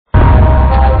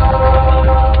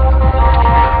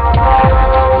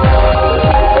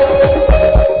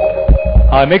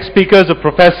Our next speaker is a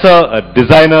professor, a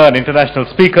designer, an international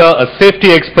speaker, a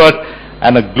safety expert,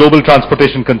 and a global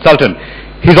transportation consultant.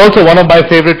 He's also one of my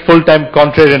favorite full-time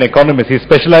contrarian economists. He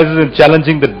specializes in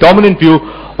challenging the dominant view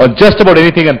on just about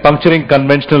anything and puncturing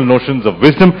conventional notions of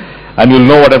wisdom. And you'll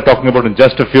know what I'm talking about in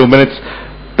just a few minutes.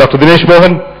 Dr. Dinesh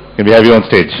Mohan, can we have you on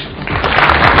stage?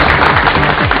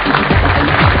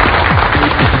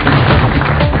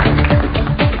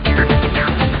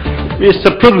 It's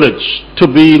a privilege to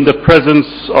be in the presence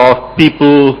of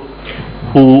people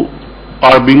who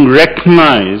are being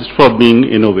recognized for being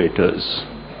innovators.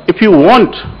 If you want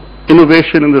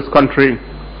innovation in this country,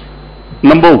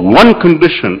 number one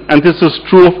condition, and this is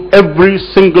true of every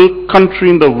single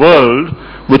country in the world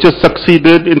which has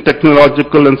succeeded in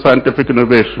technological and scientific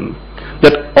innovation,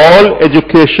 that all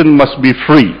education must be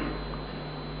free.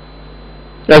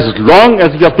 As long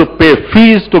as you have to pay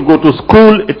fees to go to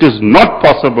school, it is not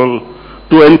possible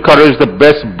to encourage the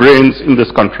best brains in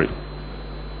this country.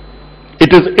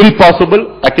 It is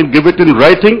impossible. I can give it in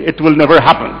writing. It will never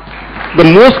happen.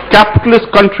 The most capitalist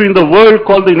country in the world,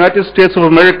 called the United States of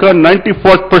America,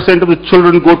 94% of the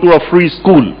children go to a free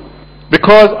school.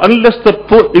 Because unless the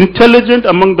intelligent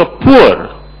among the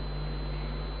poor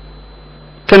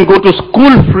can go to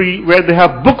school free, where they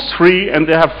have books free and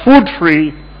they have food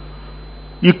free,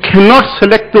 you cannot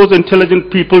select those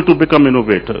intelligent people to become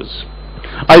innovators.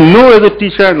 I know as a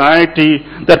teacher in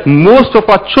IIT that most of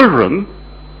our children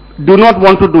do not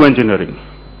want to do engineering.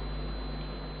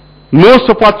 Most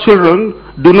of our children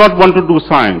do not want to do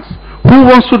science. Who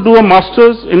wants to do a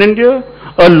master's in India?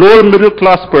 A lower middle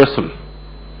class person.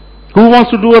 Who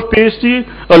wants to do a PhD?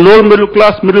 A lower middle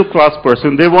class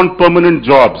person. They want permanent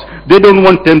jobs. They don't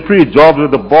want temporary jobs where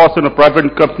the boss in a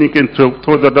private company can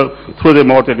throw them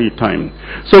out at any time.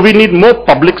 So we need more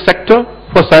public sector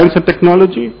for science and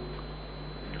technology.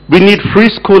 We need free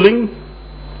schooling.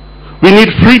 We need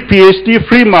free PhD,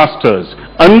 free masters.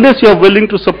 Unless you're willing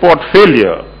to support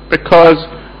failure, because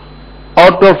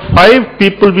out of 5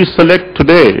 people we select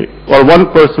today, or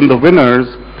 1%, the winners,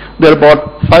 there are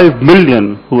about 5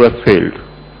 million who have failed.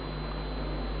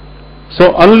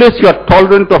 So unless you are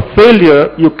tolerant of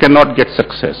failure, you cannot get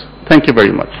success. Thank you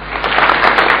very much.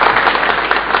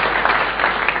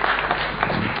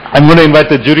 I'm going to invite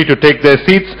the jury to take their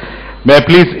seats. May I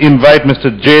please invite Mr.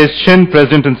 J.S. Shin,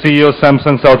 President and CEO of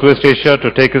Samsung Southwest Asia,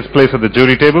 to take his place at the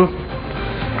jury table.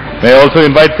 May I also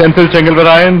invite Senthil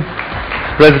Chengalvarayan,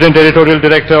 President Editorial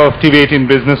Director of TV18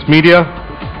 Business Media.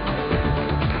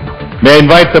 May I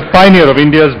invite the pioneer of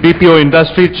India's BPO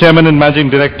industry, Chairman and Managing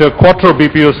Director, Quattro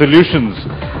BPO Solutions,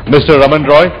 Mr. Raman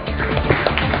Roy.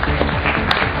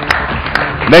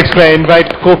 Next, may I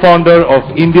invite co-founder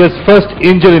of India's first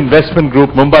angel investment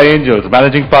group, Mumbai Angels,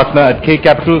 Managing Partner at K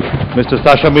Capital, Mr.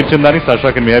 Sasha Mirchandani.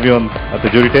 Sasha, can we have you at the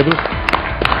jury table?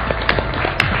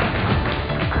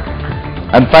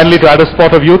 And finally, to add a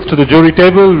spot of youth to the jury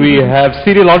table, we have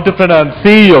serial entrepreneur and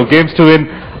CEO, Games to Win,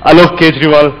 Alok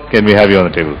Kejriwal. Can we have you on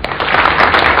the table?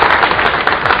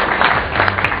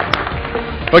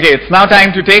 Okay, it's now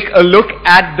time to take a look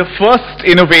at the first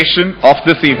innovation of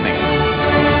this evening.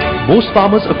 Most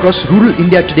farmers across rural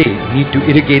India today need to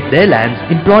irrigate their lands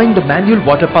employing the manual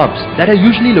water pumps that are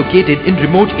usually located in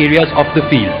remote areas of the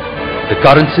field. The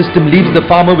current system leaves the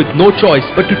farmer with no choice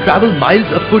but to travel miles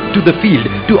afoot to the field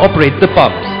to operate the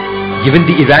pumps. Given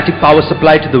the erratic power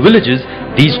supply to the villages,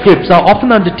 these trips are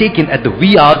often undertaken at the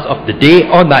wee hours of the day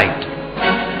or night.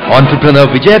 Entrepreneur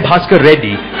Vijay Bhaskar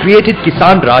Reddy created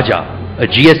Kisan Raja, a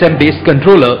GSM-based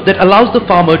controller that allows the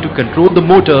farmer to control the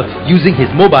motor using his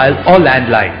mobile or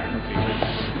landline.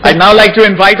 I'd now like to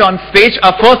invite on stage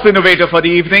our first innovator for the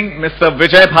evening, Mr.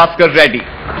 Vijay Bhaskar Reddy.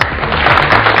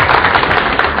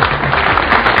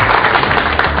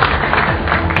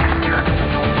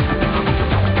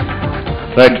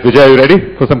 Right, Vijay, are you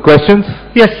ready for some questions?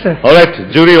 Yes, sir. All right,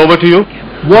 jury, over to you.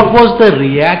 What was the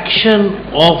reaction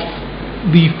of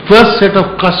the first set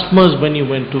of customers when you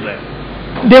went to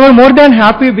them? They were more than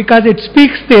happy because it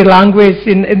speaks their language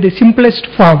in the simplest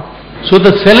form. So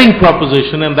the selling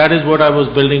proposition, and that is what I was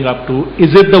building up to,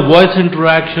 is it the voice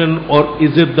interaction or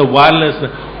is it the wireless?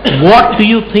 What do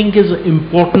you think is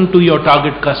important to your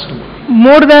target customer?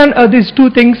 More than these two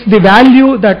things, the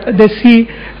value that they see,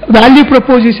 value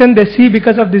proposition they see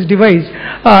because of this device,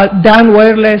 than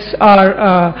wireless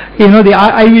or the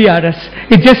IVRS.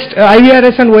 It just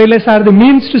IVRS and wireless are the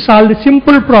means to solve the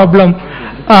simple problem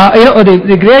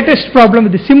the greatest problem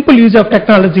with the simple use of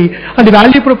technology and the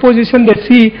value proposition they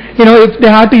see, if they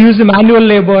have to use the manual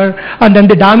labor and then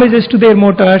the damages to their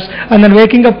motors and then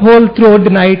waking up whole throughout the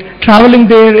night, traveling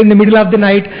there in the middle of the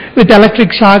night with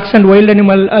electric shocks and wild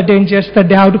animal dangers that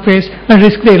they have to face and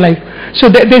risk their life. So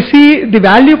they see the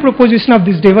value proposition of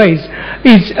this device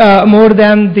is more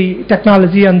than the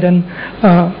technology and then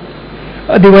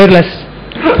the wireless.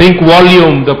 Think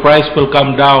volume, the price will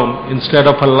come down. Instead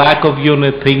of a lakh of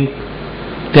unit, think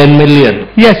 10 million.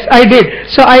 Yes, I did.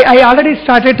 So I already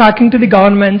started talking to the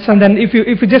governments, and then if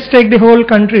you just take the whole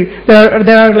country,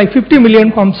 there are like 50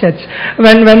 million pump sets.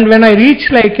 When I reach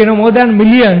like more than a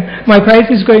million, my price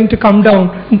is going to come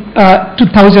down to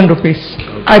 1,000 rupees.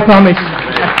 I promise.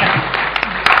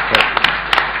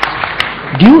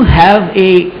 Do you have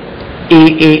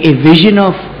a vision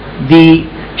of the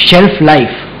shelf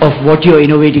life of what you're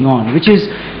innovating on, which is,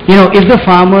 if the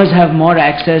farmers have more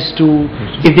access to,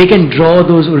 if they can draw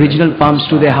those original pumps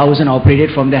to their house and operate it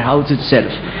from their house itself,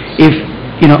 if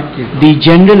the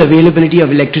general availability of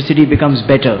electricity becomes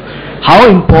better, how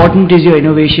important is your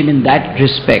innovation in that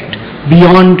respect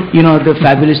beyond the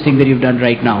fabulous thing that you've done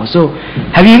right now? So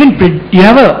have you you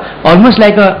have almost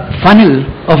like a funnel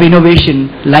of innovation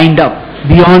lined up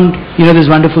beyond this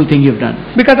wonderful thing you've done?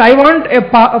 Because I want a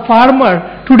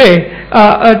farmer today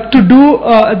to do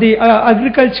the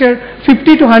agriculture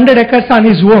 50 to 100 acres on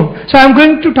his own. So I'm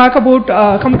going to talk about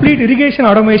complete irrigation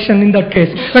automation in that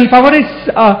case. When power is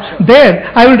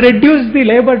there, I will reduce the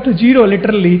labor to zero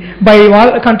literally by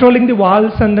controlling the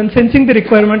walls and then sensing the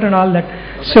requirement and all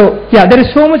that. So yeah, there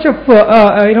is so much of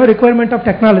requirement of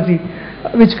technology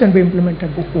which can be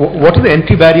implemented. What are the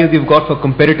entry barriers you've got for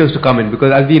competitors to come in?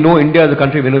 Because as we know, India is a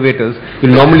country of innovators.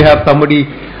 You'll normally have somebody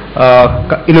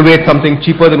innovate something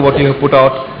cheaper than what you have put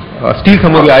out, steal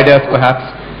some of your ideas perhaps.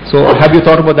 So have you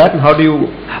thought about that, and how do you?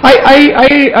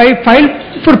 I filed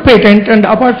for patent, and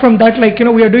apart from that,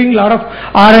 we are doing a lot of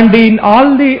R&D in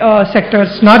all the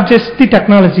sectors, not just the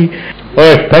technology. All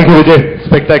right, thank you, Vijay.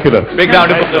 Spectacular. Big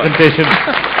round of presentation.